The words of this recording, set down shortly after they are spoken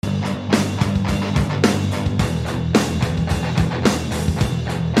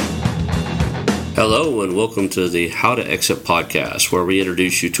Hello and welcome to the How to Exit podcast, where we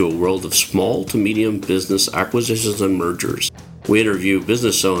introduce you to a world of small to medium business acquisitions and mergers. We interview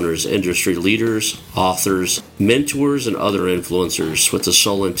business owners, industry leaders, authors, mentors, and other influencers with the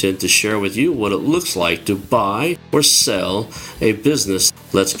sole intent to share with you what it looks like to buy or sell a business.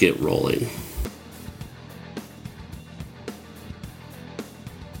 Let's get rolling.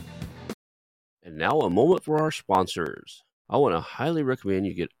 And now a moment for our sponsors. I want to highly recommend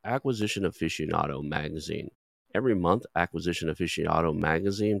you get Acquisition Aficionado magazine. Every month, Acquisition Aficionado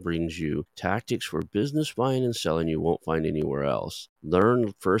magazine brings you tactics for business buying and selling you won't find anywhere else.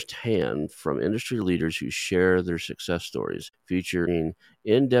 Learn firsthand from industry leaders who share their success stories, featuring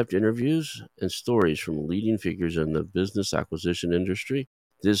in-depth interviews and stories from leading figures in the business acquisition industry.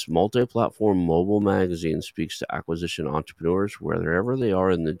 This multi-platform mobile magazine speaks to acquisition entrepreneurs wherever they are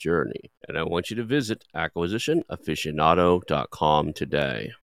in the journey. And I want you to visit acquisitionaficionado.com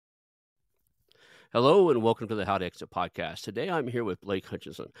today. Hello and welcome to the How to Exit podcast. Today I'm here with Blake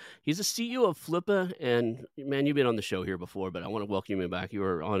Hutchison. He's the CEO of Flippa, and man, you've been on the show here before, but I want to welcome you back. You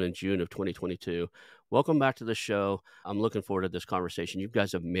were on in June of 2022. Welcome back to the show. I'm looking forward to this conversation. You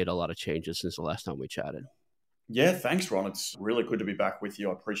guys have made a lot of changes since the last time we chatted. Yeah, thanks, Ron. It's really good to be back with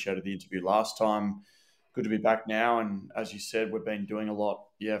you. I appreciated the interview last time. Good to be back now. And as you said, we've been doing a lot.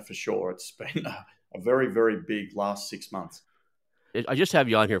 Yeah, for sure. It's been a very, very big last 6 months. I just have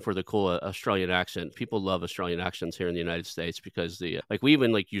you on here for the cool Australian accent. People love Australian accents here in the United States because we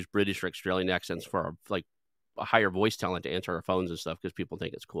even use British or Australian accents for our a higher voice talent to answer our phones and stuff because people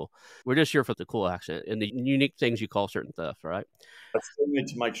think it's cool. We're just here for the cool accent and the unique things you call certain stuff, right? I still need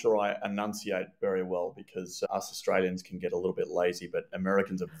to make sure I enunciate very well because us Australians can get a little bit lazy, but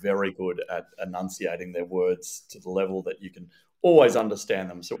Americans are very good at enunciating their words to the level that you can always understand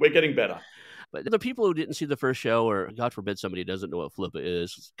them. So we're getting better. But the people who didn't see the first show, or God forbid somebody doesn't know what Flippa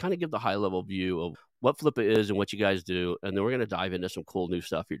is, kind of give the high-level view of what Flippa is and what you guys do, and then we're going to dive into some cool new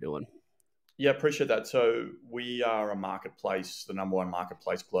stuff you're doing. Yeah, appreciate that. So we are a marketplace, the number one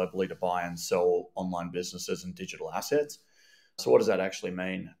marketplace globally to buy and sell online businesses and digital assets. So what does that actually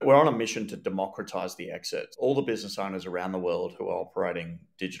mean? We're on a mission to democratize the exit. All the business owners around the world who are operating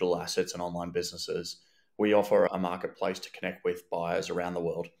digital assets and online businesses, we offer a marketplace to connect with buyers around the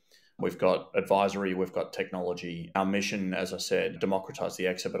world. We've got advisory, we've got technology. Our mission, as I said, democratize the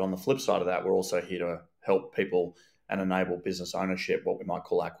exit. But on the flip side of that, we're also here to help people and enable business ownership, what we might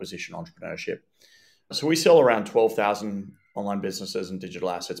call acquisition entrepreneurship. So we sell around 12,000 online businesses and digital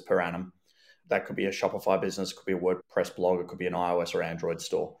assets per annum. That could be a Shopify business, it could be a WordPress blog, it could be an iOS or Android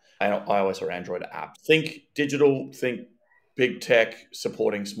store, an iOS or Android app. Think digital, think big tech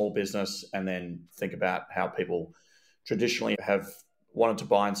supporting small business, and then think about how people traditionally have wanted to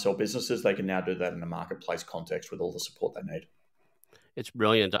buy and sell businesses. They can now do that in a marketplace context with all the support they need. It's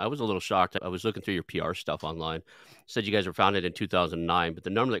brilliant. I was a little shocked. I was looking through your PR stuff online. It said you guys were founded in 2009, but the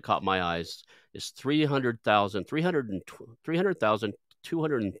number that caught my eyes is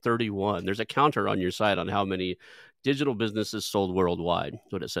 300,231. There's a counter on your site on how many digital businesses sold worldwide.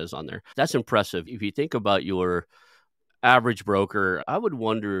 That's what it says on there. That's impressive. If you think about your average broker, I would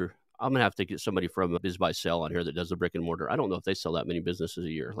wonder, I'm going to have to get somebody from a Biz Buy Sell on here that does the brick and mortar. I don't know if they sell that many businesses a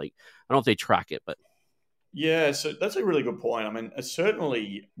year. I don't know if they track it, but. Yeah, so that's a really good point. I mean,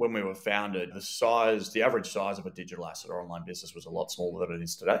 certainly when we were founded, the average size of a digital asset or online business was a lot smaller than it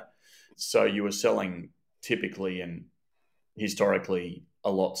is today. So you were selling typically and historically a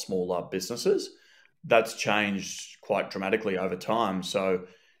lot smaller businesses. That's changed quite dramatically over time. So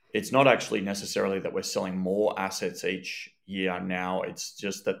it's not actually necessarily that we're selling more assets each year now. It's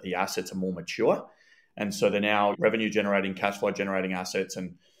just that the assets are more mature. And so they're now revenue generating, cash flow generating assets.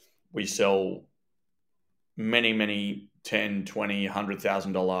 And we sell many 10, 20,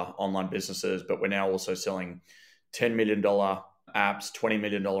 $100,000 online businesses, but we're now also selling $10 million apps, $20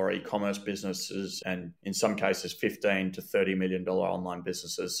 million e-commerce businesses, and in some cases, $15 to $30 million online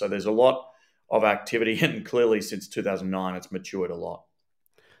businesses. So there's a lot of activity, and clearly since 2009, it's matured a lot.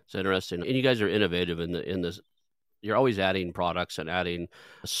 It's interesting. And you guys are innovative in this. You're always adding products and adding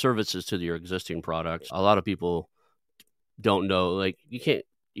services to your existing products. A lot of people don't know,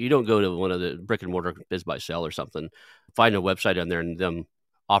 you don't go to one of the brick and mortar Biz Buy Sell or something, find a website on there and them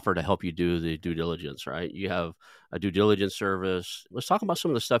offer to help you do the due diligence, right? You have a due diligence service. Let's talk about some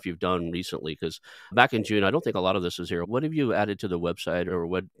of the stuff you've done recently, because back in June, I don't think a lot of this was here. What have you added to the website or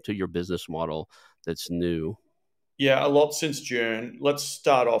what to your business model that's new? Yeah, a lot since June. Let's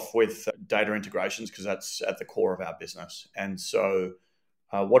start off with data integrations because that's at the core of our business. And so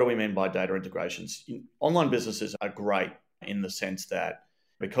what do we mean by data integrations? Online businesses are great in the sense that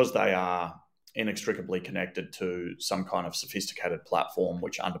because they are inextricably connected to some kind of sophisticated platform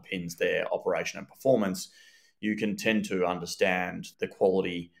which underpins their operation and performance, you can tend to understand the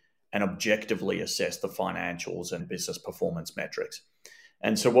quality and objectively assess the financials and business performance metrics.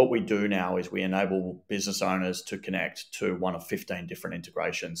 And so what we do now is we enable business owners to connect to one of 15 different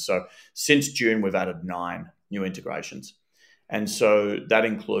integrations. So since June, we've added 9 new integrations. And so that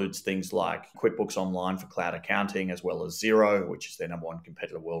includes things like QuickBooks Online for cloud accounting, as well as Xero, which is their number one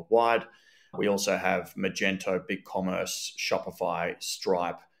competitor worldwide. We also have Magento, BigCommerce, Shopify,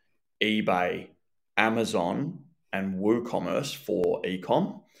 Stripe, eBay, Amazon, and WooCommerce for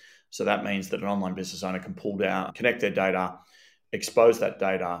e-com. So that means that an online business owner can pull down, connect their data, expose that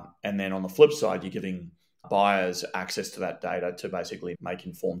data, and then on the flip side, you're giving buyers access to that data to basically make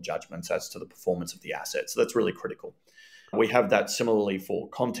informed judgments as to the performance of the asset. So that's really critical. We have that similarly for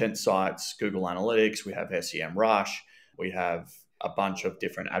content sites, Google Analytics, we have SEMrush, we have a bunch of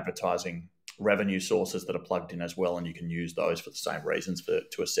different advertising revenue sources that are plugged in as well, and you can use those for the same reasons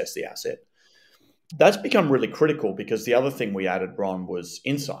to assess the asset. That's become really critical because the other thing we added, Ron, was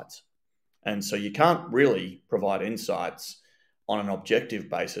insights. And so you can't really provide insights on an objective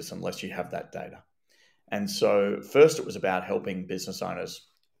basis unless you have that data. And so first it was about helping business owners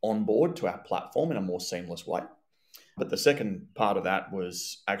onboard to our platform in a more seamless way. But the second part of that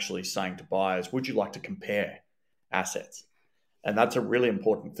was actually saying to buyers, would you like to compare assets? And that's a really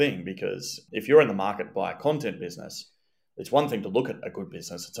important thing because if you're in the market to buy a content business, it's one thing to look at a good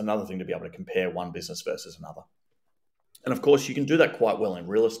business. It's another thing to be able to compare one business versus another. And of course, you can do that quite well in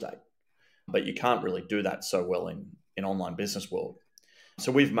real estate, but you can't really do that so well in online business world.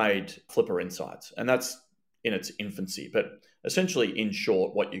 So we've made Flippa Insights, and that's in its infancy. But essentially, in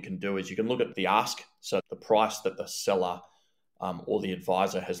short, what you can do is you can look at the ask, so the price that the seller or the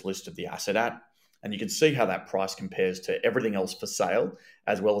advisor has listed the asset at, and you can see how that price compares to everything else for sale,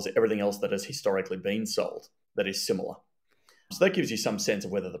 as well as everything else that has historically been sold that is similar. So that gives you some sense of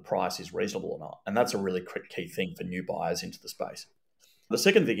whether the price is reasonable or not. And that's a really key thing for new buyers into the space. The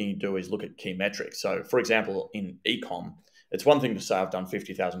second thing you do is look at key metrics. So, for example, in e-com, it's one thing to say I've done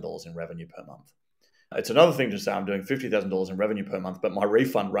 $50,000 in revenue per month. It's another thing to say I'm doing $50,000 in revenue per month, but my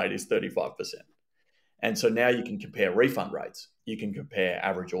refund rate is 35%. And so now you can compare refund rates. You can compare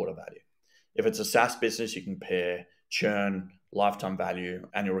average order value. If it's a SaaS business, you can compare churn, lifetime value,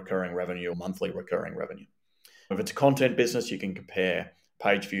 annual recurring revenue, or monthly recurring revenue. If it's a content business, you can compare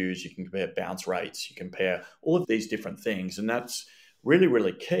page views, you can compare bounce rates, you compare all of these different things. And that's really,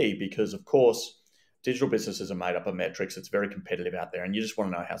 really key because, of course, digital businesses are made up of metrics. It's very competitive out there, and you just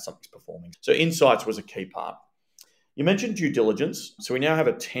want to know how something's performing. So insights was a key part. You mentioned due diligence. So we now have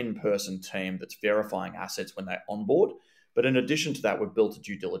a 10-person team that's verifying assets when they onboard. But in addition to that, we've built a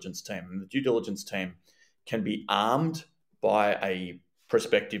due diligence team. And the due diligence team can be armed by a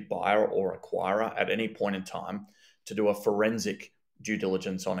prospective buyer or acquirer at any point in time to do a forensic due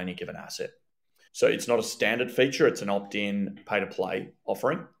diligence on any given asset. So it's not a standard feature. It's an opt-in, pay-to-play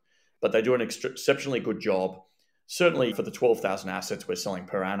offering. But they do an exceptionally good job. Certainly for the 12,000 assets we're selling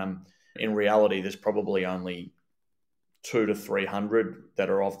per annum, in reality, there's probably only 200 to 300 that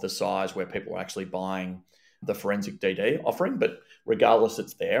are of the size where people are actually buying the forensic DD offering. But regardless,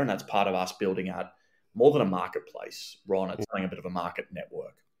 it's there, and that's part of us building out more than a marketplace, Ron. It's a bit of a market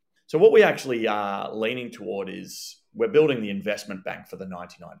network. So what we actually are leaning toward is we're building the investment bank for the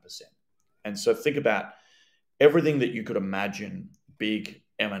 99%. And so think about everything that you could imagine big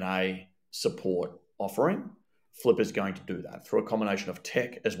M&A support offering. Flippa is going to do that through a combination of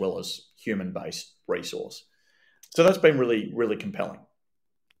tech as well as human-based resource. So that's been really, really compelling.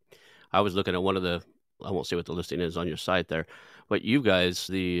 I was looking at one of the, I won't say what the listing is on your site there, but you guys,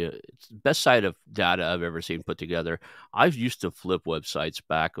 the best site of data I've ever seen put together. I've used to flip websites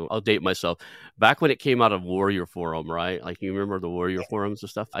back. I'll date myself. Back when it came out of Warrior Forum, right? Like you remember the Warrior Forums and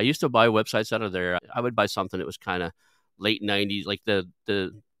stuff? I used to buy websites out of there. I would buy something that was kind of late 90s, like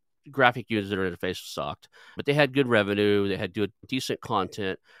the graphic user interface sucked, but they had good revenue, they had good, decent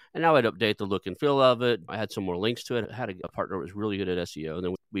content, and now I'd update the look and feel of it. I had some more links to it. I had a partner who was really good at SEO, and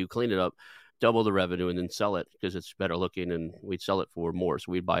then we cleaned it up, double the revenue, and then sell it because it's better looking, and we'd sell it for more.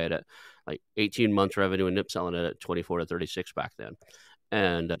 So we'd buy it at like 18 months revenue and selling it at 24 to 36 back then.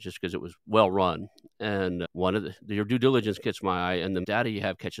 And just because it was well run. And one of your due diligence catches my eye, and the data you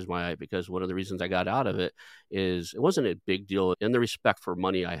have catches my eye, because one of the reasons I got out of it is it wasn't a big deal in the respect for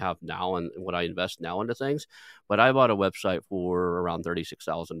money I have now and what I invest now into things. But I bought a website for around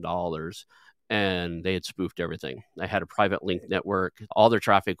 $36,000. And they had spoofed everything. I had a private link network. All their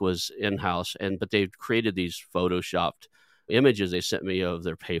traffic was in-house, but they've created these photoshopped images they sent me of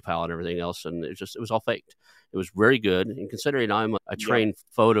their PayPal and everything else, and it was all faked. It was very good. And considering I'm a Yep. trained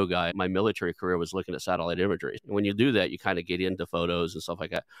photo guy, my military career was looking at satellite imagery. And when you do that, you kind of get into photos and stuff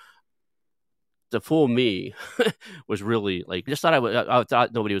like that. To fool me was really like, just thought I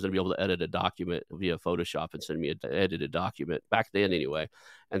thought nobody was going to be able to edit a document via Photoshop and send me an edited document back then anyway.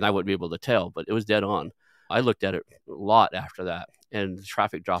 And I wouldn't be able to tell, but it was dead on. I looked at it a lot after that, and the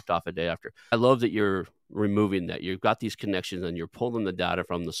traffic dropped off a day after. I love that you're removing that. You've got these connections and you're pulling the data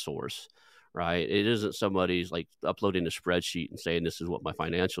from the source, right? It isn't somebody's like uploading a spreadsheet and saying this is what my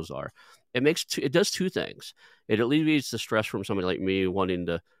financials are. It does two things. It alleviates the stress from somebody like me wanting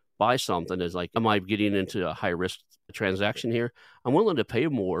to buy something. Is like, am I getting into a high risk transaction here? I'm willing to pay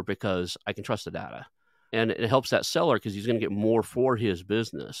more because I can trust the data. And it helps that seller because he's going to get more for his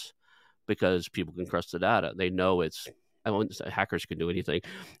business because people can trust the data. They know I wouldn't say hackers can do anything.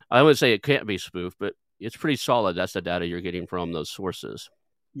 I wouldn't say it can't be spoofed, but it's pretty solid. That's the data you're getting from those sources.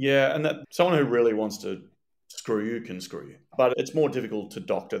 Yeah, and that someone who really wants to screw you can screw you. But it's more difficult to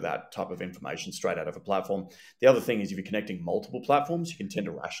doctor that type of information straight out of a platform. The other thing is if you're connecting multiple platforms, you can tend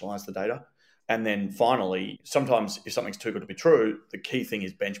to rationalize the data. And then finally, sometimes if something's too good to be true, the key thing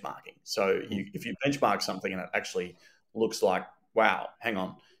is benchmarking. So if you benchmark something and it actually looks like, wow, hang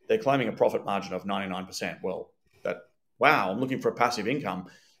on, they're claiming a profit margin of 99%. Well, wow, I'm looking for a passive income.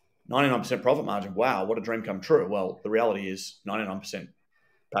 99% profit margin. Wow, what a dream come true. Well, the reality is 99%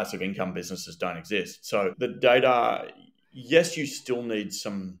 passive income businesses don't exist. So the data, yes, you still need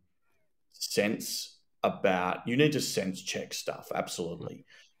some you need to sense check stuff, absolutely.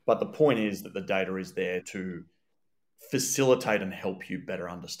 But the point is that the data is there to facilitate and help you better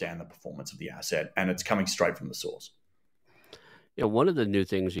understand the performance of the asset, and it's coming straight from the source. Yeah, one of the new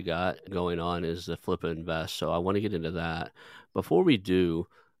things you got going on is the Flippa Invest. So I want to get into that. Before we do,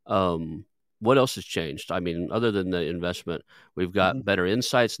 what else has changed? I mean, other than the investment, we've got better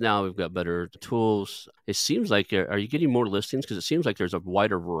insights now. We've got better tools. It seems like, are you getting more listings? Because it seems like there's a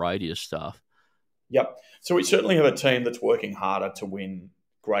wider variety of stuff. Yep. So we certainly have a team that's working harder to win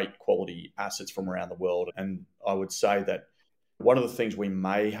great quality assets from around the world. And I would say that one of the things we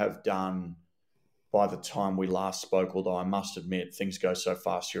may have done by the time we last spoke, although I must admit things go so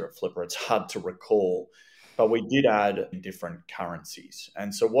fast here at Flippa, it's hard to recall. But we did add different currencies.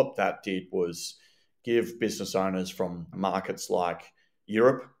 And so what that did was give business owners from markets like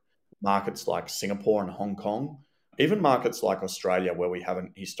Europe, markets like Singapore and Hong Kong, even markets like Australia, where we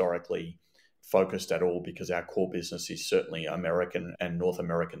haven't historically focused at all because our core business is certainly American and North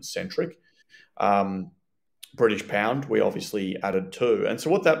American centric. British pound, we obviously added too. And so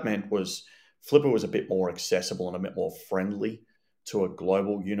what that meant was Flippa was a bit more accessible and a bit more friendly to a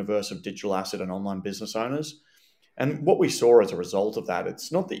global universe of digital asset and online business owners. And what we saw as a result of that,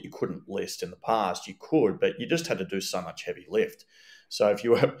 it's not that you couldn't list in the past, you could, but you just had to do so much heavy lift. So if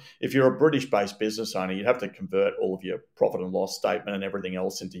you're a British-based business owner, you'd have to convert all of your profit and loss statement and everything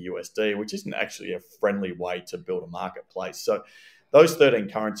else into USD, which isn't actually a friendly way to build a marketplace. So those 13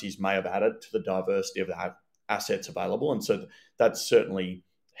 currencies may have added to the diversity of the assets available. And so that's certainly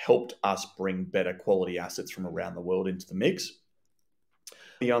helped us bring better quality assets from around the world into the mix.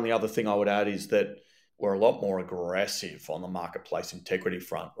 The only other thing I would add is that we're a lot more aggressive on the marketplace integrity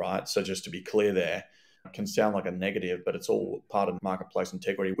front, right? So just to be clear there, it can sound like a negative, but it's all part of marketplace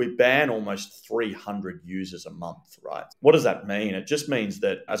integrity. We ban almost 300 users a month, right? What does that mean? It just means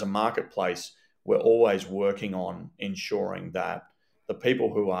that as a marketplace, we're always working on ensuring that the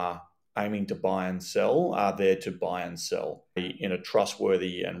people who are aiming to buy and sell are there to buy and sell in a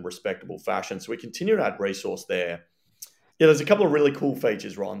trustworthy and respectable fashion. So we continue to add resource there. Yeah, there's a couple of really cool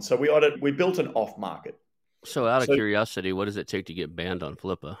features, Ron. So we built an off market. So out of curiosity, what does it take to get banned on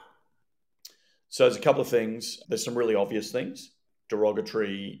Flippa? So there's a couple of things. There's some really obvious things: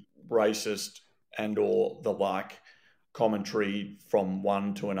 derogatory, racist, and or the like commentary from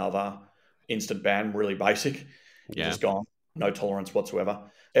one to another. Instant ban, really basic. You're just gone. No tolerance whatsoever.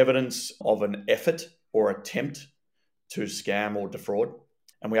 Evidence of an effort or attempt to scam or defraud.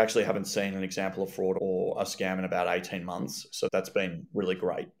 And we actually haven't seen an example of fraud or a scam in about 18 months. So that's been really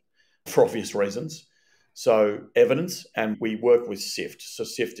great for obvious reasons. So evidence, and we work with SIFT. So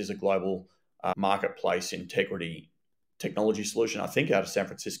SIFT is a global marketplace integrity technology solution, I think, out of San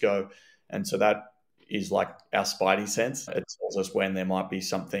Francisco. And so that is like our spidey sense. It tells us when there might be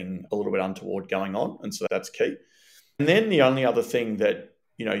something a little bit untoward going on. And so that's key. And then the only other thing that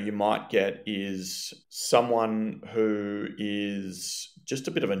you might get is someone who is just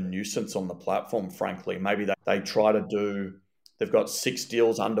a bit of a nuisance on the platform, frankly. Maybe they've got 6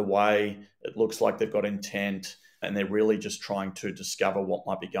 deals underway. It looks like they've got intent and they're really just trying to discover what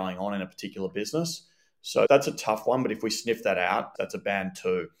might be going on in a particular business. So that's a tough one, but if we sniff that out, that's a band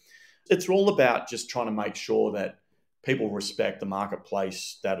two. It's all about just trying to make sure that people respect the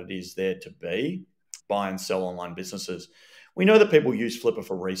marketplace that it is there to be, buy and sell online businesses. We know that people use Flippa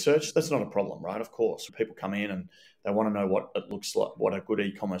for research. That's not a problem, right? Of course, people come in and they want to know what it looks like, what a good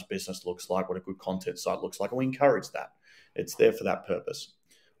e-commerce business looks like, what a good content site looks like, and we encourage that. It's there for that purpose.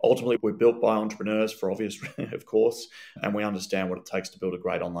 Ultimately, we're built by entrepreneurs for obvious, of course, and we understand what it takes to build a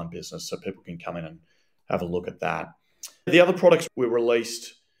great online business, so people can come in and have a look at that. The other products we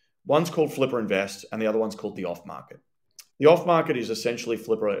released, one's called Flippa Invest, and the other one's called the Off Market. The Off Market is essentially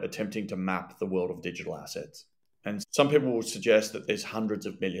Flippa attempting to map the world of digital assets. And some people will suggest that there's hundreds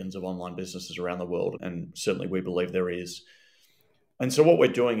of millions of online businesses around the world, and certainly we believe there is. And so what we're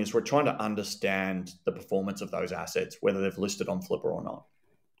doing is we're trying to understand the performance of those assets, whether they've listed on Flippa or not.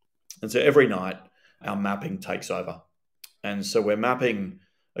 And so every night, our mapping takes over. And so we're mapping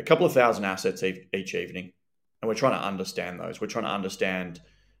a couple of thousand assets each evening, and we're trying to understand those. We're trying to understand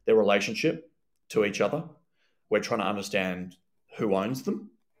their relationship to each other. We're trying to understand who owns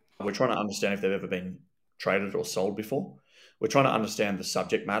them. We're trying to understand if they've ever been traded or sold before. We're trying to understand the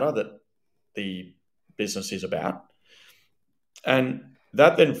subject matter that the business is about. And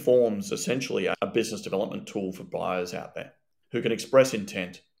that then forms essentially a business development tool for buyers out there who can express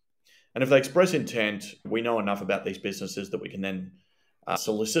intent. And if they express intent, we know enough about these businesses that we can then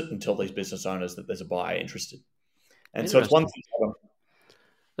solicit and tell these business owners that there's a buyer interested. And so it's one thing.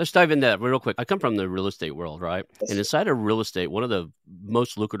 Let's dive into that real quick. I come from the real estate world, right? Yes. And inside of real estate, one of the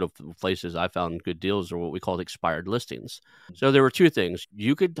most lucrative places I found good deals are what we call expired listings. So there were two things.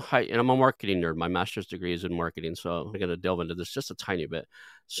 You could hide, and I'm a marketing nerd. My master's degree is in marketing, so I'm going to delve into this just a tiny bit.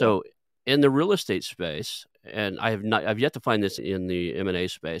 So in the real estate space, and I've yet to find this in the M&A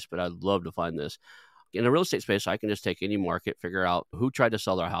space, but I'd love to find this. In the real estate space, I can just take any market, figure out who tried to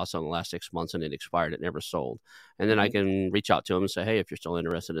sell their house in the last 6 months and it expired, it never sold. And then I can reach out to them and say, hey, if you're still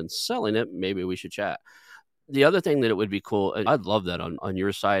interested in selling it, maybe we should chat. The other thing that it would be cool, and I'd love that on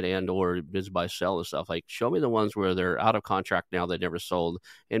your side and or biz buy sell and stuff, like show me the ones where they're out of contract now, they never sold.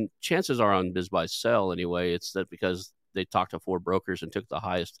 And chances are on biz buy sell anyway, it's that because they talked to 4 brokers and took the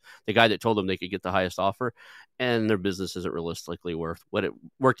guy that told them they could get the highest offer, and their business isn't realistically worth what it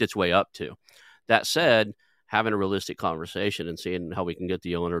worked its way up to. That said, having a realistic conversation and seeing how we can get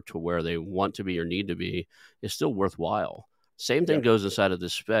the owner to where they want to be or need to be is still worthwhile. Same thing goes inside of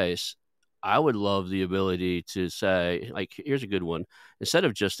this space. I would love the ability to say, like, here's a good one. Instead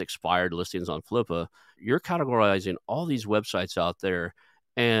of just expired listings on Flippa, you're categorizing all these websites out there,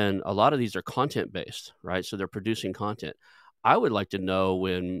 and a lot of these are content-based, right? So they're producing content. I would like to know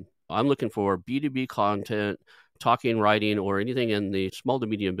when I'm looking for B2B content, talking, writing, or anything in the small to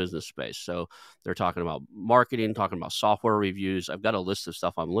medium business space. So they're talking about marketing, talking about software reviews. I've got a list of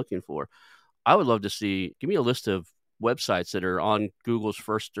stuff I'm looking for. I would love to see, give me a list of websites that are on Google's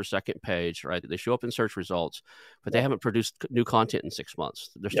first or second page, right? They show up in search results, but they haven't produced new content in 6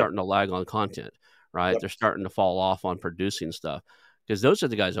 months. They're starting to lag on content, right? They're starting to fall off on producing stuff, because those are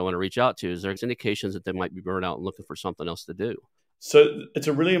the guys I want to reach out to. Is there's indications that they might be burnt out and looking for something else to do. So it's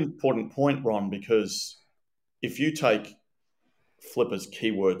a really important point, Ron, because if you take Flippa's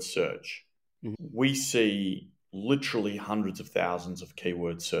keyword search, we see literally hundreds of thousands of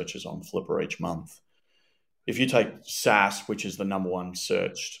keyword searches on Flippa each month. If you take SaaS, which is the number one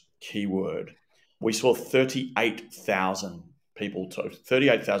searched keyword, we saw 38,000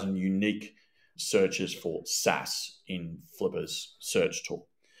 unique searches for SaaS in Flippa's search tool.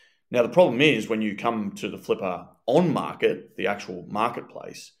 Now, the problem is when you come to the Flippa on market, the actual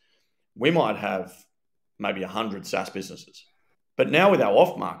marketplace, we might have maybe 100 SaaS businesses. But now with our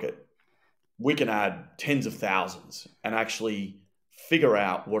off market, we can add tens of thousands and actually figure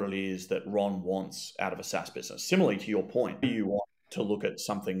out what it is that Ron wants out of a SaaS business. Similarly to your point, you want to look at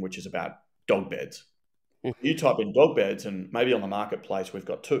something which is about dog beds. You type in dog beds, and maybe on the marketplace, we've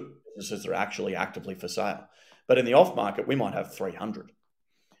got 2 businesses that are actually actively for sale. But in the off market, we might have 300.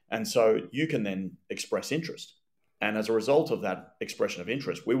 And so you can then express interest. And as a result of that expression of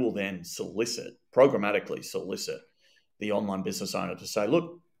interest, we will then programmatically solicit the online business owner to say,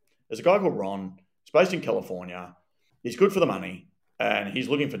 look, there's a guy called Ron. He's based in California. He's good for the money, and he's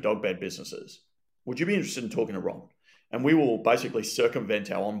looking for dog bed businesses. Would you be interested in talking to Ron? And we will basically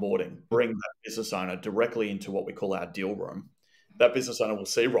circumvent our onboarding, bring that business owner directly into what we call our deal room. That business owner will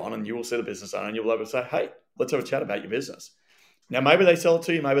see Ron, and you will see the business owner, and you'll be able to say, hey, let's have a chat about your business. Now, maybe they sell it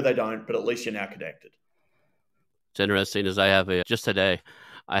to you, maybe they don't, but at least you're now connected. It's interesting as just today,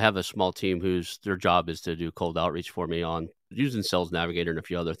 I have a small team whose their job is to do cold outreach for me on using Sales Navigator and a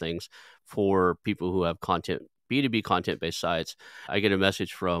few other things for people who have content B2B content-based sites, I get a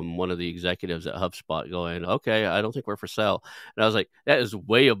message from one of the executives at HubSpot going, okay, I don't think we're for sale. And I was like, that is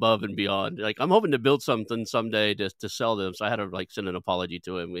way above and beyond. Like, I'm hoping to build something someday to sell them. So I had to like send an apology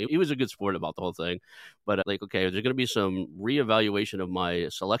to him. He was a good sport about the whole thing. But like, okay, there's going to be some reevaluation of my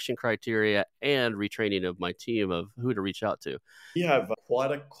selection criteria and retraining of my team of who to reach out to. You have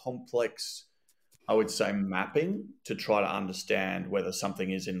quite a complex, I would say, mapping to try to understand whether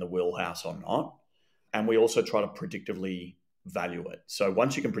something is in the wheelhouse or not. And we also try to predictively value it. So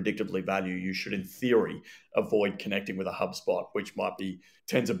once you can predictively value, you should, in theory, avoid connecting with a HubSpot, which might be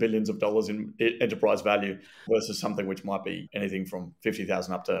tens of billions of dollars in enterprise value versus something which might be anything from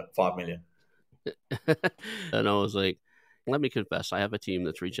 50,000 up to 5 million. And I was like, let me confess, I have a team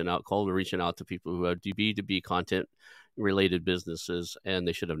that's reaching out to people who have B2B content related businesses, and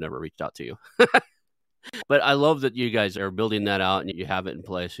they should have never reached out to you. But I love that you guys are building that out and you have it in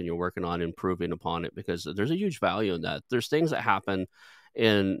place and you're working on improving upon it, because there's a huge value in that. There's things that happen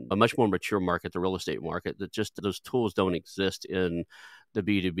in a much more mature market, the real estate market, that just those tools don't exist in the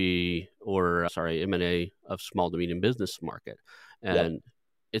B2B or M&A of small to medium business market. And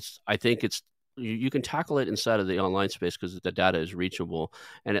Yep. I think you can tackle it inside of the online space because the data is reachable.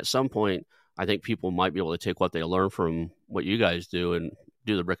 And at some point, I think people might be able to take what they learn from what you guys do and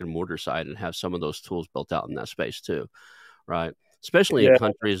do the brick and mortar side and have some of those tools built out in that space too, right? Especially in Yeah,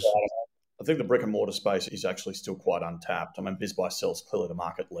 countries. I think the brick and mortar space is actually still quite untapped. I mean, BizBuySell is clearly the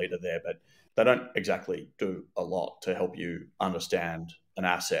market leader there, but they don't exactly do a lot to help you understand an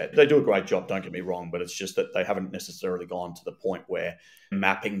asset. They do a great job, don't get me wrong, but it's just that they haven't necessarily gone to the point where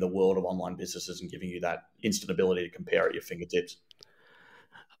mapping the world of online businesses and giving you that instant ability to compare at your fingertips.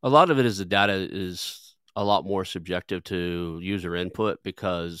 A lot of it is the data is a lot more subjective to user input,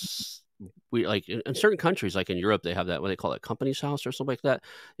 because we like in certain countries, like in Europe, they have that, what they call it, company's house or something like that.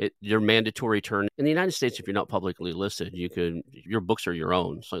 Your mandatory turn in the United States. If you're not publicly listed, your books are your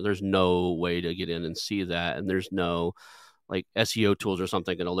own. So there's no way to get in and see that. And there's no like SEO tools or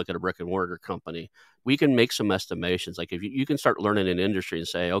something going to look at a brick and mortar company. We can make some estimations. Like if you can start learning an industry and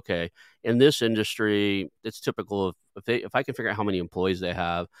say, okay, in this industry, it's typical of if I can figure out how many employees they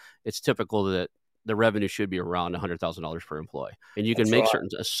have, it's typical that the revenue should be around $100,000 per employee. And you can That's make right. certain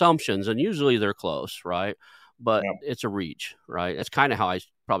assumptions, and usually they're close, right? But Yeah. it's a reach, right? It's kind of how I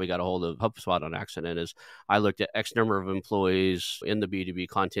probably got a hold of HubSpot on accident. Is I looked at X number of employees in the B2B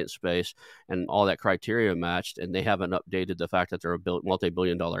content space, and all that criteria matched, and they haven't updated the fact that they're a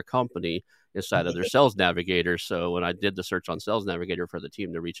multi-billion-dollar company inside of their sales navigator. So when I did the search on sales navigator for the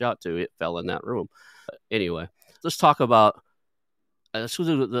team to reach out to, it fell in that room. Anyway, let's talk about I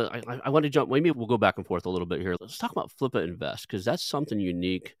want to jump. Maybe we'll go back and forth a little bit here. Let's talk about Flippa Invest, because that's something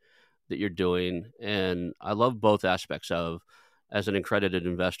unique that you're doing, and I love both aspects of, as an accredited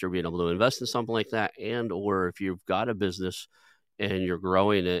investor, being able to invest in something like that, and or if you've got a business and you're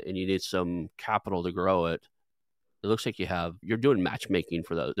growing it and you need some capital to grow it. It looks like you're doing matchmaking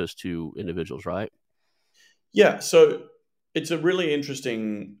for those two individuals, right? Yeah. So it's a really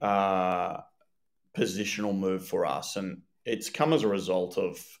interesting positional move for us. And it's come as a result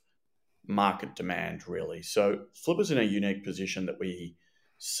of market demand, really. So Flippa's in a unique position that we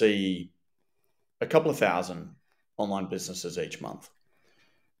see a couple of thousand online businesses each month.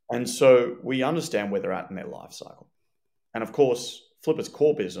 And so we understand where they're at in their life cycle. And of course, Flippa's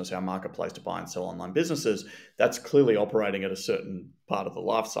core business, our marketplace to buy and sell online businesses, that's clearly operating at a certain part of the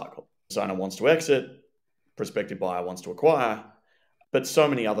life cycle. Owner wants to exit, prospective buyer wants to acquire, but so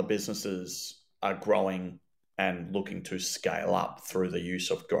many other businesses are growing and looking to scale up through the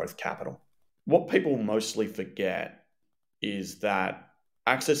use of growth capital. What people mostly forget is that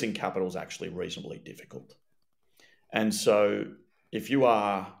accessing capital is actually reasonably difficult. And so if you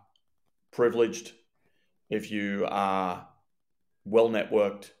are privileged, if you are well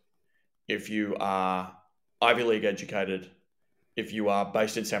networked, if you are Ivy League educated, if you are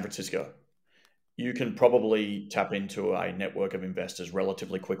based in San Francisco, you can probably tap into a network of investors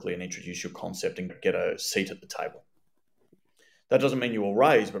relatively quickly and introduce your concept and get a seat at the table. That doesn't mean you will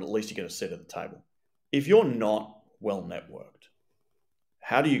raise, but at least you get a seat at the table. If you're not well networked,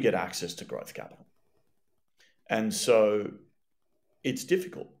 how do you get access to growth capital? And so it's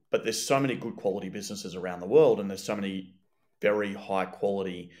difficult, but there's so many good quality businesses around the world, and there's so many very high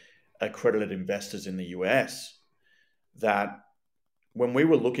quality accredited investors in the US that when we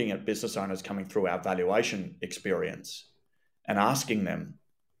were looking at business owners coming through our valuation experience and asking them,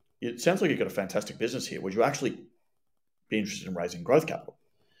 it sounds like you've got a fantastic business here. Would you actually be interested in raising growth capital?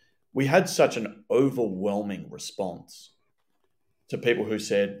 We had such an overwhelming response to people who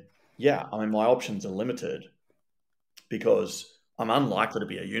said, yeah, I mean, my options are limited because I'm unlikely to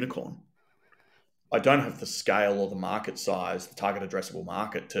be a unicorn. I don't have the scale or the market size, the target addressable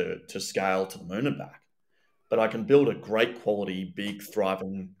market to scale to the moon and back. But I can build a great quality, big,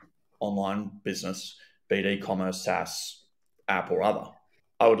 thriving online business, be it e-commerce, SaaS, app, or other.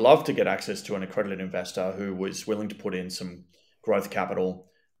 I would love to get access to an accredited investor who was willing to put in some growth capital,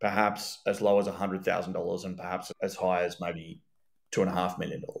 perhaps as low as $100,000 and perhaps as high as maybe $2.5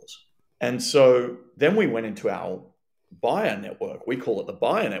 million. And so then we went into our buyer network. We call it the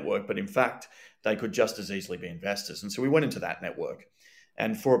buyer network, but in fact, they could just as easily be investors. And so we went into that network.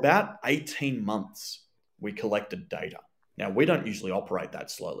 And for about 18 months, we collected data. Now, we don't usually operate that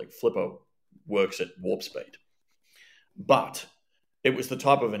slowly. Flippa works at warp speed. But it was the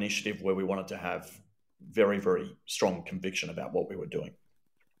type of initiative where we wanted to have very, very strong conviction about what we were doing.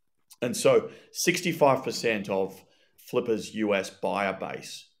 And so 65% of Flippa's US buyer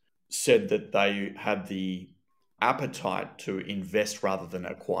base said that they had the appetite to invest rather than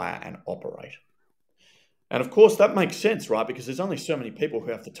acquire and operate. And of course, that makes sense, right? Because there's only so many people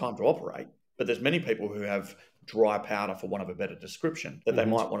who have the time to operate, but there's many people who have dry powder, for want of a better description, that they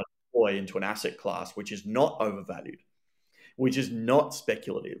might want to deploy into an asset class which is not overvalued, which is not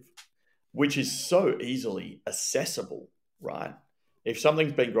speculative, which is so easily accessible, right? If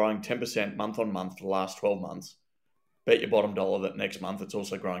something's been growing 10% month on month for the last 12 months, bet your bottom dollar that next month it's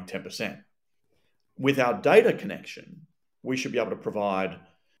also growing 10%. With our data connection, we should be able to provide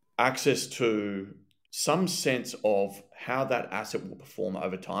access to some sense of how that asset will perform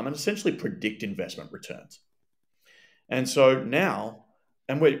over time and essentially predict investment returns. And so now,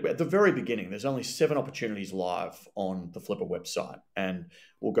 and we're at the very beginning, there's only 7 opportunities live on the Flippa website. And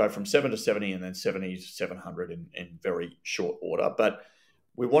we'll go from 7 to 70 and then 70 to 700 in very short order. But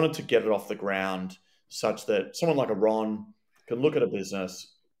we wanted to get it off the ground such that someone like a Ron can look at a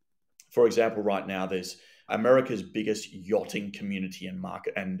business. For example, right now, there's America's biggest yachting community and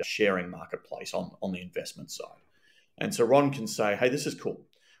market and sharing marketplace on the investment side. And so Ron can say, hey, this is cool.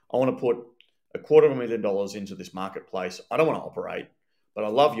 I want to put $250,000 into this marketplace. I don't want to operate, but I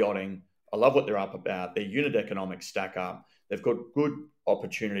love yachting. I love what they're up about. Their unit economics stack up. They've got good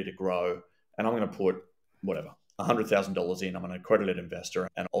opportunity to grow. And I'm going to put whatever, $100,000 in. I'm an accredited investor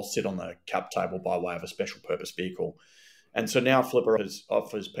and I'll sit on the cap table by way of a special purpose vehicle. And so now Flippa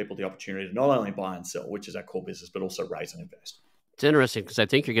offers people the opportunity to not only buy and sell, which is our core business, but also raise and invest. It's interesting because I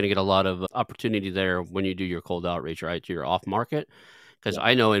think you're going to get a lot of opportunity there when you do your cold outreach, right? To your off market. Because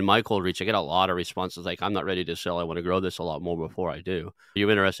I know in my cold reach, I get a lot of responses like, I'm not ready to sell. I want to grow this a lot more before I do. Are you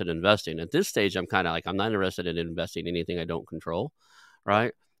interested in investing? At this stage, I'm kind of like, I'm not interested in investing in anything I don't control,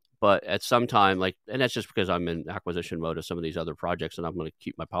 right? But at some time, like, and that's just because I'm in acquisition mode of some of these other projects and I'm going to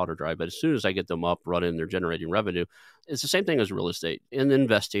keep my powder dry. But as soon as I get them up, running, they're generating revenue. It's the same thing as real estate. In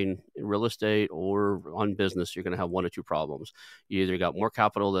investing in real estate or on business, you're going to have 1 or 2 problems. You either got more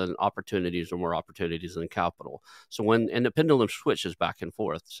capital than opportunities or more opportunities than capital. So and the pendulum switches back and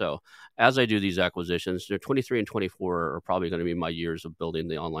forth. So as I do these acquisitions, 23 and 24 are probably going to be my years of building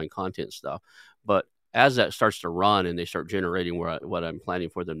the online content stuff. But as that starts to run and they start generating what I'm planning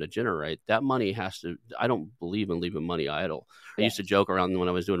for them to generate, that money has to, I don't believe in leaving money idle. I used to joke around when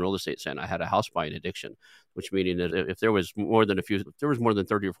I was doing real estate saying I had a house buying addiction, which meaning that if there was more than $30,000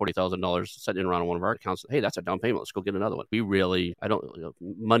 or $40,000 sitting around on one of our accounts, hey, that's a down payment. Let's go get another one. We really,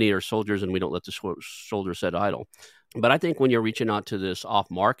 money are soldiers and we don't let the soldiers sit idle. But I think when you're reaching out to this off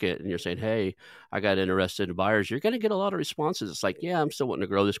market and you're saying, hey, I got interested buyers, you're going to get a lot of responses. It's like, yeah, I'm still wanting to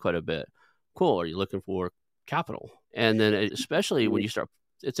grow this quite a bit. Cool. Are you looking for capital? And then especially when you start,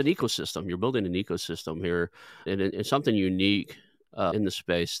 it's an ecosystem. You're building an ecosystem here and it's something unique in the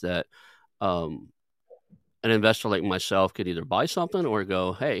space that an investor like myself could either buy something or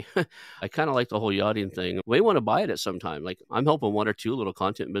go, hey, I kind of like the whole yachting thing. We want to buy it at some time. Like I'm helping 1 or 2 little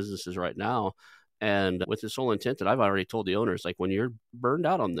content businesses right now. And with this whole intent that I've already told the owners, like when you're burned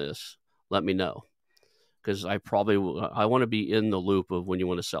out on this, let me know. Because I want to be in the loop of when you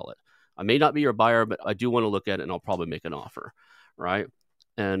want to sell it. I may not be your buyer, but I do want to look at it and I'll probably make an offer, right?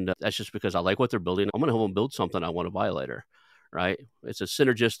 And that's just because I like what they're building. I'm going to help them build something I want to buy later, right? It's a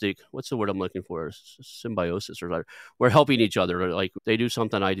synergistic, what's the word I'm looking for? Symbiosis or we're helping each other. Like they do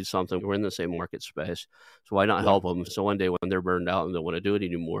something, I do something. We're in the same market space. So why not help them? So one day when they're burned out and don't want to do it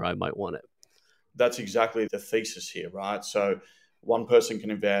anymore, I might want it. That's exactly the thesis here, right? So one person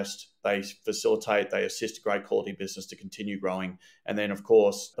can invest, they facilitate, they assist great quality business to continue growing. And then, of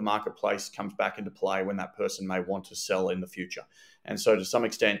course, the marketplace comes back into play when that person may want to sell in the future. And so to some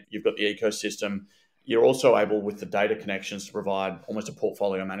extent, you've got the ecosystem. You're also able, with the data connections, to provide almost a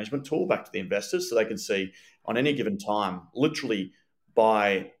portfolio management tool back to the investors so they can see on any given time, literally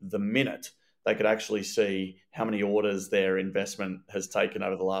by the minute, they could actually see how many orders their investment has taken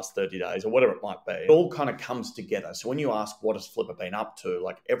over the last 30 days or whatever it might be. It all kind of comes together. So when you ask what has Flippa been up to,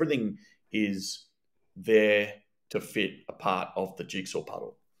 like everything is there to fit a part of the jigsaw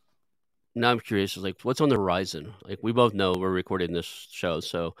puzzle. Now I'm curious, like what's on the horizon? Like we both know we're recording this show,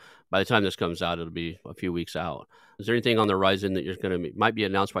 so by the time this comes out, it'll be a few weeks out. Is there anything on the horizon that you're going to might be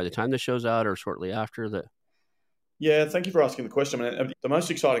announced by the time this show's out or shortly after that? Yeah, thank you for asking the question. I mean, the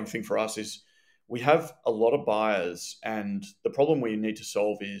most exciting thing for us is we have a lot of buyers, and the problem we need to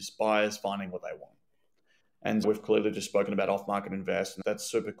solve is buyers finding what they want. And we've clearly just spoken about off-market invest, and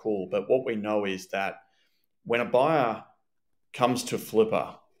that's super cool. But what we know is that when a buyer comes to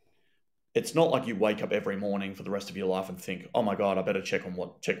Flippa, it's not like you wake up every morning for the rest of your life and think, oh my God, I better check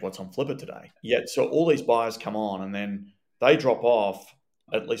what's on Flippa today. Yet, so all these buyers come on and then they drop off,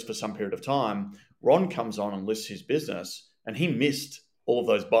 at least for some period of time. Ron comes on and lists his business, and he missed all of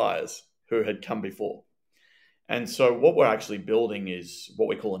those buyers who had come before. And so what we're actually building is what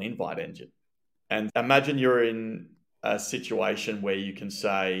we call an invite engine. And imagine you're in a situation where you can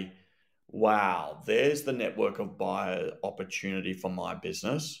say, wow, there's the network of buyer opportunity for my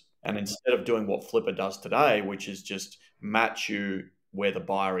business. And instead of doing what Flippa does today, which is just match you where the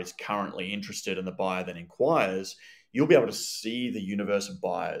buyer is currently interested and the buyer then inquires, you'll be able to see the universe of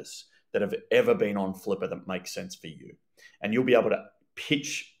buyers that have ever been on Flippa that makes sense for you. And you'll be able to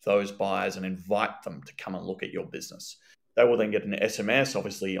pitch those buyers and invite them to come and look at your business. They will then get an SMS,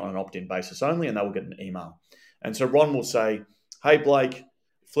 obviously on an opt-in basis only, and they will get an email. And so Ron will say, hey, Blake,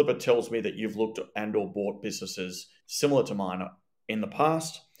 Flippa tells me that you've looked and or bought businesses similar to mine in the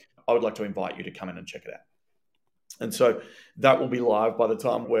past. I would like to invite you to come in and check it out. And so that will be live by the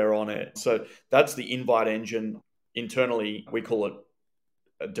time we're on it. So that's the invite engine. Internally, we call it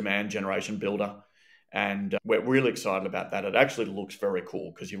a demand generation builder. And we're really excited about that. It actually looks very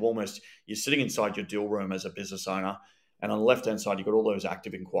cool because you're sitting inside your deal room as a business owner. And on the left-hand side, you've got all those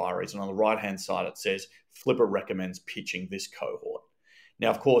active inquiries. And on the right-hand side, it says, Flippa recommends pitching this cohort. Now,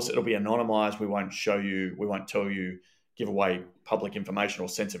 of course, it'll be anonymized. We won't tell you, give away public information or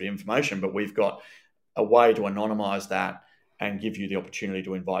sensitive information, but we've got a way to anonymize that and give you the opportunity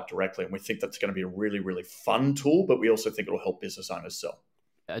to invite directly. And we think that's going to be a really, really fun tool, but we also think it'll help business owners sell.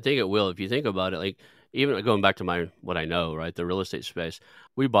 I think it will. If you think about it, like even going back to what I know, right, the real estate space,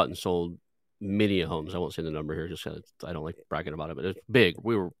 we bought and sold many homes. I won't say the number here, just because I don't like bragging about it, but it's big.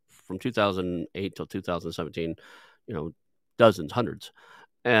 We were from 2008 till 2017, dozens, hundreds.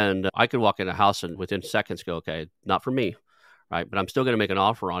 And I could walk in a house and within seconds go, okay, not for me, right? But I'm still going to make an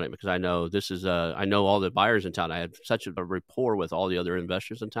offer on it because I know I know all the buyers in town. I had such a rapport with all the other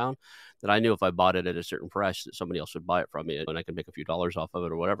investors in town that I knew if I bought it at a certain price that somebody else would buy it from me and I could make a few dollars off of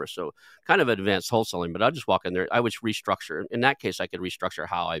it or whatever. So kind of advanced wholesaling, but I'd just walk in there. I would restructure. In that case, I could restructure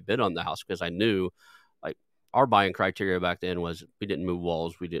how I bid on the house because I knew like our buying criteria back then was we didn't move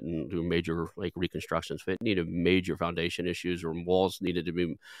walls. We didn't do major like reconstructions. If it needed major foundation issues or walls needed to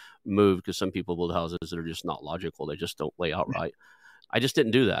be moved because some people build houses that are just not logical. They just don't lay out right. I just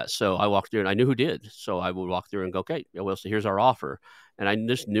didn't do that. So I walked through and I knew who did. So I would walk through and go, okay, well, so here's our offer. And I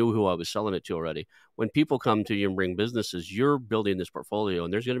just knew who I was selling it to already. When people come to you and bring businesses, you're building this portfolio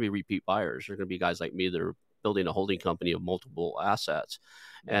and there's going to be repeat buyers. There's going to be guys like me that are building a holding company of multiple assets.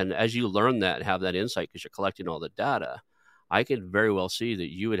 And as you learn that and have that insight because you're collecting all the data, I could very well see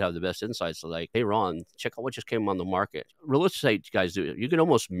that you would have the best insights. Like, hey, Ron, check out what just came on the market. Real estate guys do it. You can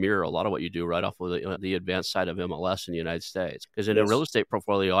almost mirror a lot of what you do right off of the advanced side of MLS in the United States. Because in a real estate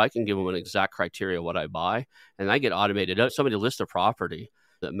portfolio, I can give them an exact criteria what I buy, and I get automated. Somebody lists a property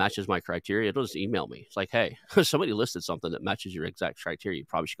that matches my criteria, it'll just email me. It's like, hey, somebody listed something that matches your exact criteria. You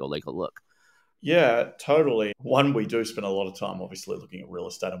probably should go take a look. Yeah, totally. One, we do spend a lot of time, obviously, looking at real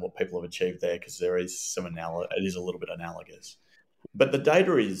estate and what people have achieved there because there is it is a little bit analogous. But the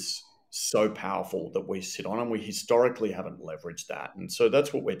data is so powerful that we sit on and we historically haven't leveraged that. And so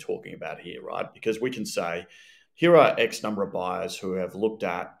that's what we're talking about here, right? Because we can say, here are X number of buyers who have looked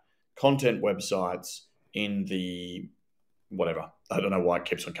at content websites in the whatever. I don't know why it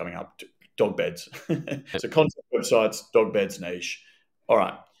keeps on coming up. Dog beds. So content websites, dog beds niche. All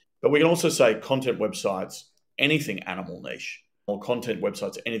right. But we can also say content websites, anything animal niche, or content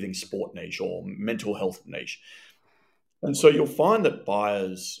websites, anything sport niche or mental health niche. And so you'll find that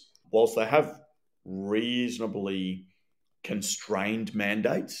buyers, whilst they have reasonably constrained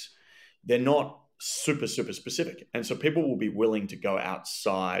mandates, they're not super, super specific. And so people will be willing to go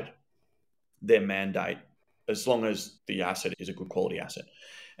outside their mandate as long as the asset is a good quality asset.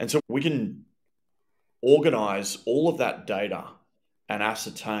 And so we can organize all of that data and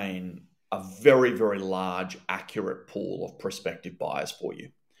ascertain a very, very large, accurate pool of prospective buyers for you.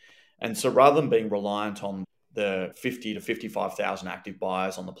 And so rather than being reliant on the 50 to 55,000 active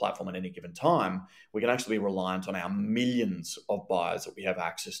buyers on the platform at any given time, we can actually be reliant on our millions of buyers that we have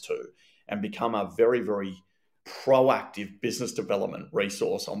access to and become a very, very proactive business development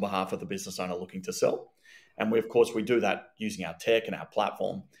resource on behalf of the business owner looking to sell. And of course, we do that using our tech and our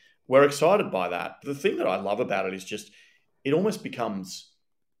platform. We're excited by that. The thing that I love about it is just it almost becomes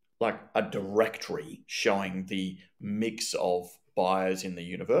like a directory showing the mix of buyers in the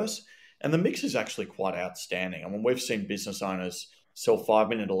universe. And the mix is actually quite outstanding. I mean, we've seen business owners sell $5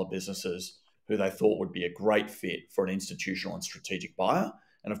 million businesses who they thought would be a great fit for an institutional and strategic buyer.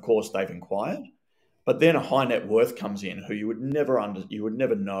 And of course, they've inquired. But then a high net worth comes in who you would never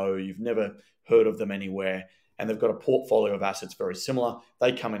know, you've never heard of them anywhere, and they've got a portfolio of assets very similar.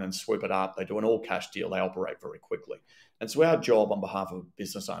 They come in and swoop it up. They do an all cash deal. They operate very quickly. And so our job on behalf of a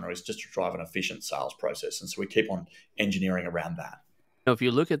business owner is just to drive an efficient sales process. And so we keep on engineering around that. If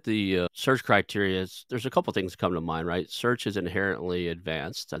you look at the search criteria, there's a couple things that come to mind, right? Search is inherently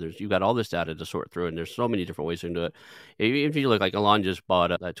advanced. You've got all this data to sort through, and there's so many different ways to do it. If you look, like Alon just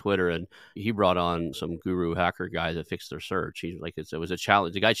bought that Twitter, and he brought on some guru hacker guy that fixed their search. He's like, it was a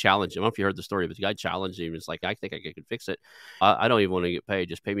challenge. The guy challenged him. I don't know if you heard the story, but the guy challenged him. It's like, I think I could fix it. I don't even want to get paid.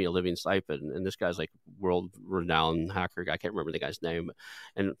 Just pay me a living stipend. And this guy's like world-renowned hacker guy. I can't remember the guy's name.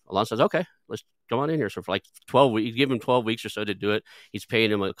 And Alon says, okay, let's go on in here. So for like 12 weeks, give him 12 weeks or so to do it. He's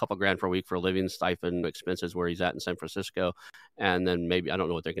paying him a couple grand per week for a living stipend, expenses where he's at in San Francisco. And then maybe, I don't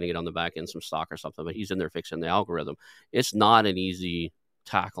know what they're going to get on the back end, some stock or something, but he's in there fixing the algorithm. It's not an easy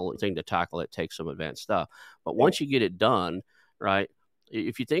thing to tackle. It takes some advanced stuff. But once you get it done, right,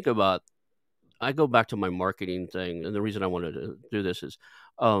 if you think about, I go back to my marketing thing. And the reason I wanted to do this is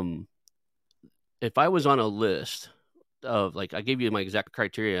if I was on a list of, like, I gave you my exact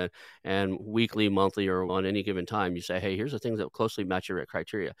criteria, and weekly, monthly, or on any given time, you say, hey, here's the things that closely match your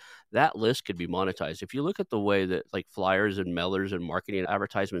criteria. That list could be monetized. If you look at the way that like flyers and mailers and marketing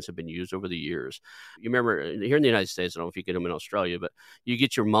advertisements have been used over the years, you remember here in the United States, I don't know if you get them in Australia, but you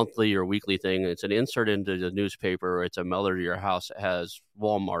get your monthly or weekly thing. It's an insert into the newspaper, or it's a mailer to your house that has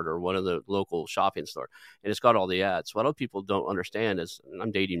Walmart or one of the local shopping store, and it's got all the ads. What other people don't understand is, and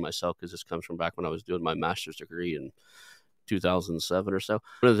I'm dating myself because this comes from back when I was doing my master's degree in 2007 or so.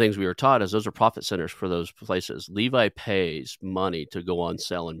 One of the things we were taught is those are profit centers for those places. Levi pays money to go on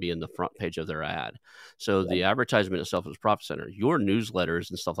sale and be in the front page of their ad. So the advertisement itself is a profit center. Your newsletters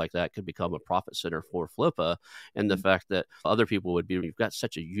and stuff like that could become a profit center for Flippa. And the fact that other people would be, you've got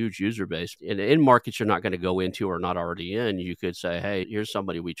such a huge user base. And in markets you're not going to go into or not already in, you could say, hey, here's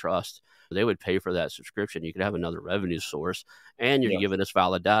somebody we trust. They would pay for that subscription. You could have another revenue source, and you're giving us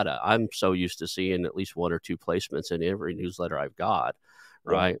valid data. I'm so used to seeing at least one or two placements in every newsletter I've got,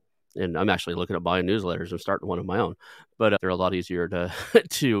 right? And I'm actually looking at buying newsletters and starting one of my own, but they're a lot easier to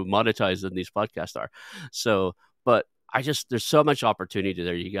to monetize than these podcasts are. So, but there's so much opportunity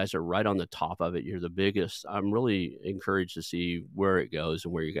there. You guys are right on the top of it. You're the biggest. I'm really encouraged to see where it goes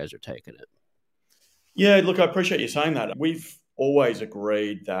and where you guys are taking it. Yeah, look, I appreciate you saying that. We've always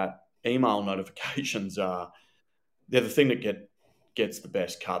agreed that email notifications they're the thing that gets the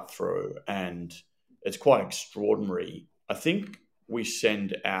best cut through, and it's quite extraordinary. I think we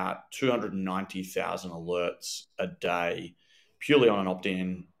send out 290,000 alerts a day purely on an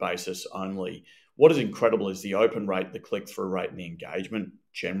opt-in basis only. What is incredible is the open rate, the click-through rate, and the engagement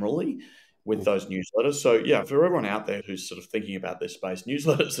generally with those newsletters. So yeah, for everyone out there who's sort of thinking about this space,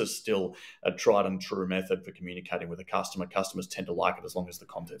 newsletters are still a tried and true method for communicating with a customer. Customers tend to like it as long as the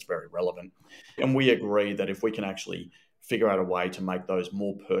content's very relevant. And we agree that if we can actually figure out a way to make those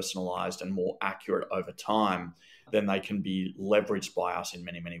more personalized and more accurate over time, then they can be leveraged by us in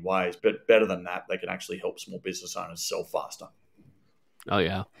many, many ways. But better than that, they can actually help small business owners sell faster. Oh,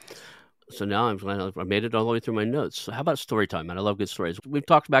 yeah. So now I made it all the way through my notes. So how about story time, man? I love good stories. We've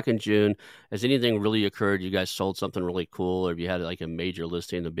talked back in June. Has anything really occurred? You guys sold something really cool, or have you had like a major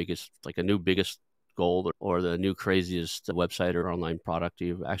listing, the biggest, like a new biggest gold, or the new craziest website or online product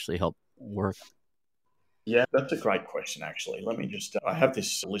you've actually helped work? Yeah, that's a great question, actually. Let me I have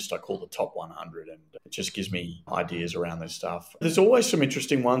this list I call the top 100, and it just gives me ideas around this stuff. There's always some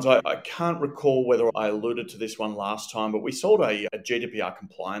interesting ones. I can't recall whether I alluded to this one last time, but we sold a GDPR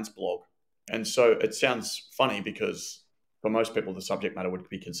compliance blog. And so it sounds funny because for most people, the subject matter would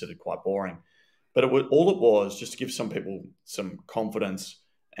be considered quite boring. But all it was, just to give some people some confidence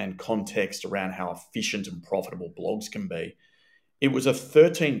and context around how efficient and profitable blogs can be. It was a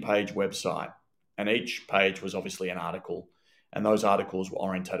 13-page website, and each page was obviously an article. And those articles were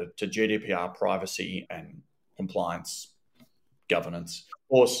orientated to GDPR, privacy, and compliance governance.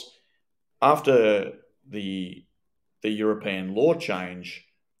 Of course, after the European law change,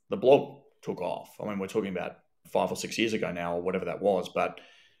 the blog took off. I mean, we're talking about 5 or 6 years ago now, or whatever that was. But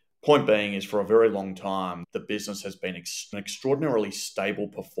point being is, for a very long time, the business has been an extraordinarily stable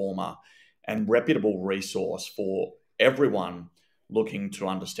performer and reputable resource for everyone looking to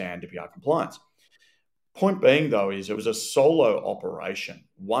understand DPR compliance. Point being, though, is it was a solo operation,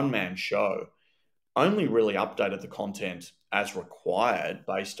 one-man show, only really updated the content as required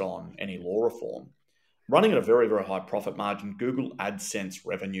based on any law reform, running at a very, very high profit margin, Google AdSense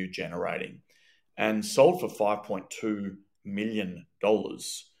revenue generating, and sold for $5.2 million.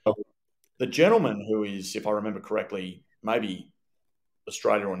 The gentleman, who is, if I remember correctly, maybe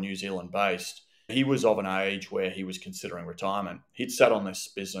Australia or New Zealand based, he was of an age where he was considering retirement. He'd sat on this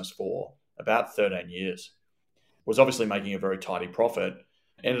business for about 13 years, was obviously making a very tidy profit,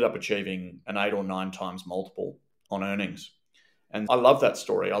 ended up achieving an 8 or 9 times multiple on earnings. And I love that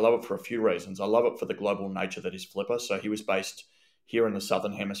story. I love it for a few reasons. I love it for the global nature that is Flippa. So he was based here in the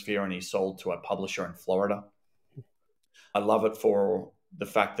Southern Hemisphere and he sold to a publisher in Florida. I love it for the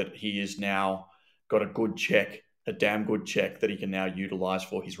fact that he has now got a good check, a damn good check that he can now utilize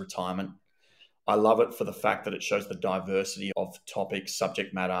for his retirement. I love it for the fact that it shows the diversity of topics,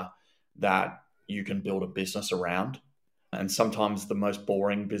 subject matter that you can build a business around. And sometimes the most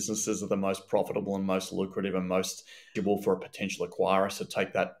boring businesses are the most profitable and most lucrative and most valuable for a potential acquirer. So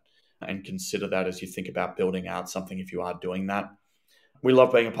take that and consider that as you think about building out something if you are doing that. We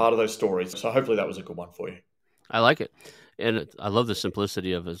love being a part of those stories. So hopefully that was a good one for you. I like it. And I love the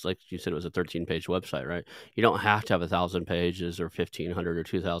simplicity of it. Like you said, it was a 13-page website, right? You don't have to have 1,000 pages or 1,500 or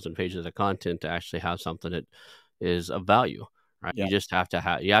 2,000 pages of content to actually have something that is of value, right? Yeah. You just have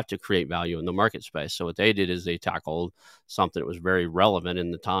to create value in the market space. So what they did is they tackled something that was very relevant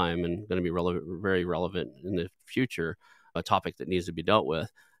in the time and going to be very relevant in the future, a topic that needs to be dealt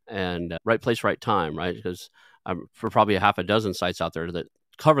with, and right place, right time, right? Because for probably a half a dozen sites out there that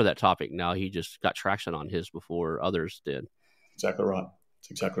cover that topic now, he just got traction on his before others did. Exactly right. That's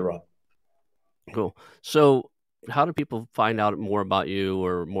exactly right. Cool. So how do people find out more about you,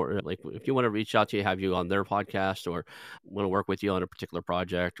 or more, like, if you want to reach out to you, have you on their podcast, or want to work with you on a particular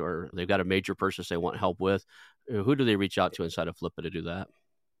project, or they've got a major purchase they want help with, who do they reach out to inside of Flippa to do that?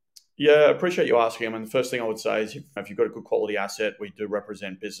 Yeah, I appreciate you asking. I mean, the first thing I would say is if you've got a good quality asset, we do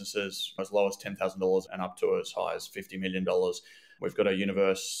represent businesses as low as $10,000 and up to as high as $50 million. We've got a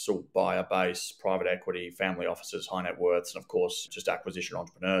universal buyer base, private equity, family offices, high net worths, and of course, just acquisition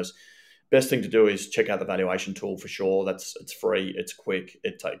entrepreneurs. Best thing to do is check out the valuation tool for sure. It's free, it's quick,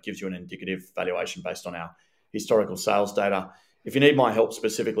 it gives you an indicative valuation based on our historical sales data. If you need my help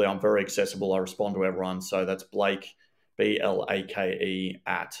specifically, I'm very accessible. I respond to everyone. So that's Blake, BLAKE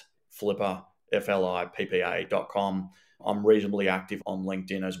at Flippa, FLIPPA.com. I'm reasonably active on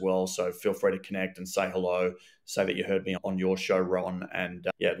LinkedIn as well, so feel free to connect and say hello, say that you heard me on your show, Ron, and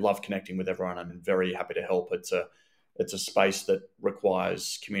love connecting with everyone. I'm very happy to help. It's a space that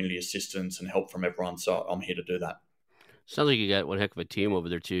requires community assistance and help from everyone, so I'm here to do that. Sounds like you got one heck of a team over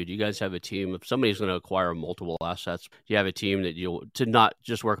there too. Do you guys have a team? If somebody's going to acquire multiple assets, do you have a team that to not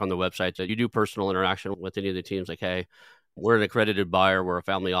just work on the website, that you do personal interaction with any of the teams? Like, hey, we're an accredited buyer, we're a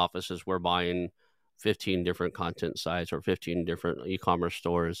family offices, we're buying 15 different content sites or 15 different e-commerce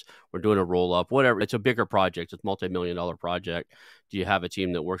stores, we're doing a roll-up, whatever. It's a bigger project, it's a multi-million-dollar project. Do you have a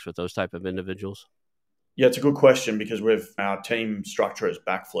team that works with those type of individuals? Yeah, it's a good question, because our team structure is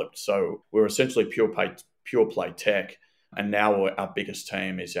backflipped. So we're essentially pure play tech. And now our biggest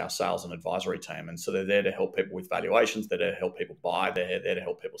team is our sales and advisory team. And so they're there to help people with valuations. They're there to help people buy. They're there to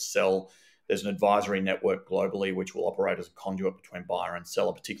help people sell. There's an advisory network globally, which will operate as a conduit between buyer and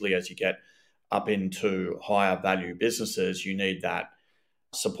seller, particularly as you get up into higher value businesses. You need that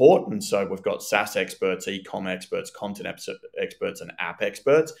support. And so we've got SaaS experts, e-com experts, content experts, and app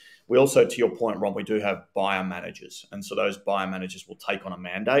experts. We also, to your point, Ron, we do have buyer managers. And so those buyer managers will take on a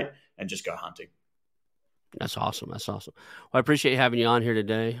mandate and just go hunting. That's awesome. That's awesome. Well, I appreciate having you on here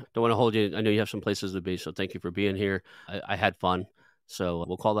today. Don't want to hold you. I know you have some places to be, so thank you for being here. I had fun. So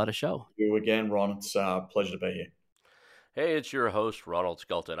we'll call that a show. You again, Ron. It's a pleasure to be here. Hey, it's your host, Ronald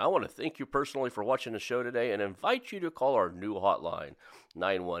Skelton. I want to thank you personally for watching the show today and invite you to call our new hotline,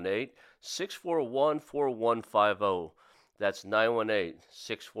 918-641-4150. That's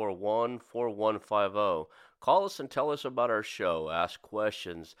 918-641-4150. Call us and tell us about our show, ask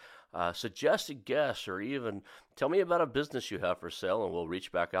questions, suggested guests, or even tell me about a business you have for sale, and we'll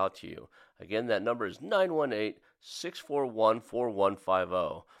reach back out to you. Again, that number is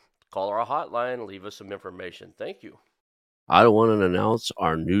 918-641-4150. Call our hotline, leave us some information. Thank you. I want to announce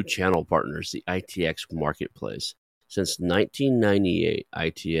our new channel partners, the ITX Marketplace. Since 1998,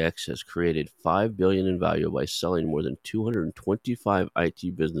 ITX has created $5 billion in value by selling more than 225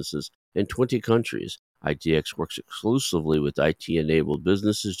 IT businesses in 20 countries. ITX works exclusively with IT-enabled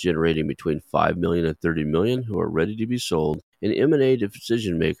businesses generating between $5 million and $30 million who are ready to be sold, and M&A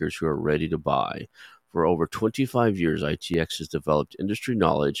decision makers who are ready to buy. For over 25 years, ITX has developed industry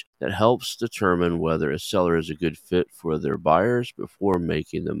knowledge that helps determine whether a seller is a good fit for their buyers before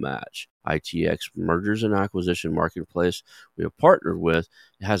making the match. ITX Mergers and Acquisition Marketplace we have partnered with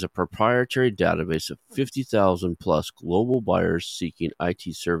has a proprietary database of 50,000 plus global buyers seeking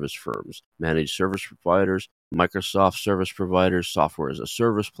IT service firms, managed service providers, Microsoft service providers, software as a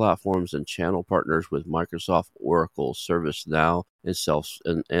service platforms, and channel partners with Microsoft, Oracle, ServiceNow, and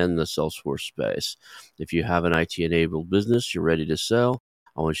the Salesforce space. If you have an IT-enabled business you're ready to sell,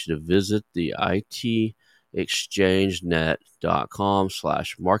 I want you to visit the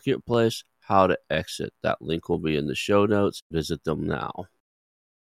itexchangenet.com/marketplace. How to exit. That link will be in the show notes. Visit them now.